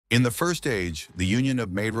In the First Age, the Union of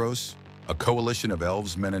Maedhros, a coalition of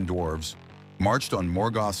elves, men, and dwarves, marched on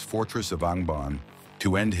Morgoth's fortress of Angband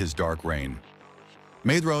to end his dark reign.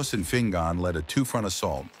 Maedhros and Fingon led a two-front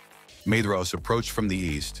assault. Maedhros approached from the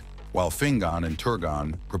east, while Fingon and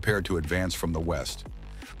Turgon prepared to advance from the west.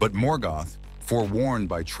 But Morgoth, forewarned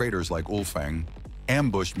by traitors like Ulfang,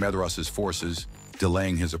 ambushed Maedhros' forces,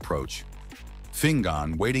 delaying his approach.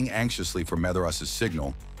 Fingon, waiting anxiously for Maedhros'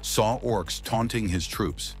 signal, saw orcs taunting his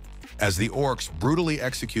troops. As the orcs brutally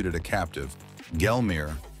executed a captive,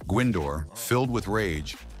 Gelmir, Gwindor, filled with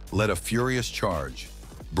rage, led a furious charge,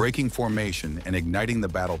 breaking formation and igniting the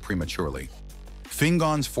battle prematurely.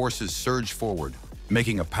 Fingon's forces surged forward,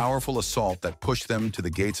 making a powerful assault that pushed them to the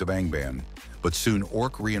gates of Angband, but soon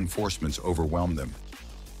orc reinforcements overwhelmed them.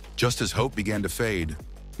 Just as hope began to fade,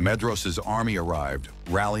 Maedhros' army arrived,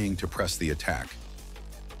 rallying to press the attack.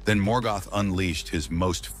 Then Morgoth unleashed his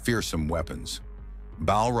most fearsome weapons.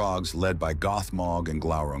 Balrogs led by Gothmog and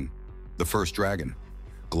Glaurung, the first dragon.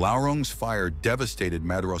 Glaurung's fire devastated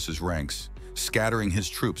Maedhros' ranks, scattering his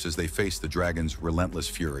troops as they faced the dragon's relentless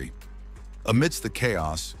fury. Amidst the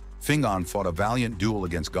chaos, Fingon fought a valiant duel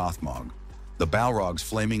against Gothmog, the Balrogs'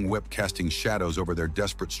 flaming whip casting shadows over their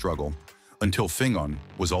desperate struggle, until Fingon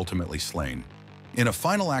was ultimately slain. In a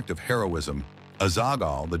final act of heroism,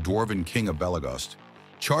 Azaghâl, the dwarven king of Beleriand,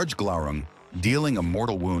 charged Glaurung, dealing a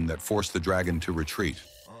mortal wound that forced the dragon to retreat.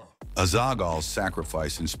 Azaghâl's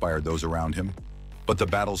sacrifice inspired those around him, but the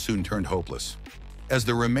battle soon turned hopeless. As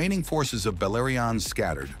the remaining forces of Beleriand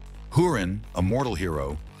scattered, Hurin, a mortal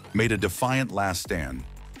hero, made a defiant last stand,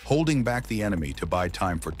 holding back the enemy to buy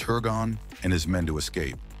time for Turgon and his men to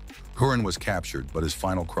escape. Hurin was captured, but his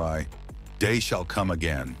final cry, "Day shall come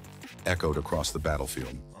again," echoed across the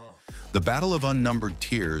battlefield. The Battle of Unnumbered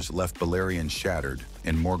Tears left Beleriand shattered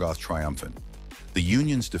and Morgoth triumphant. The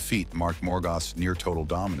Union's defeat marked Morgoth's near-total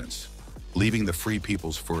dominance, leaving the Free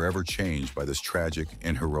Peoples forever changed by this tragic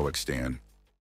and heroic stand.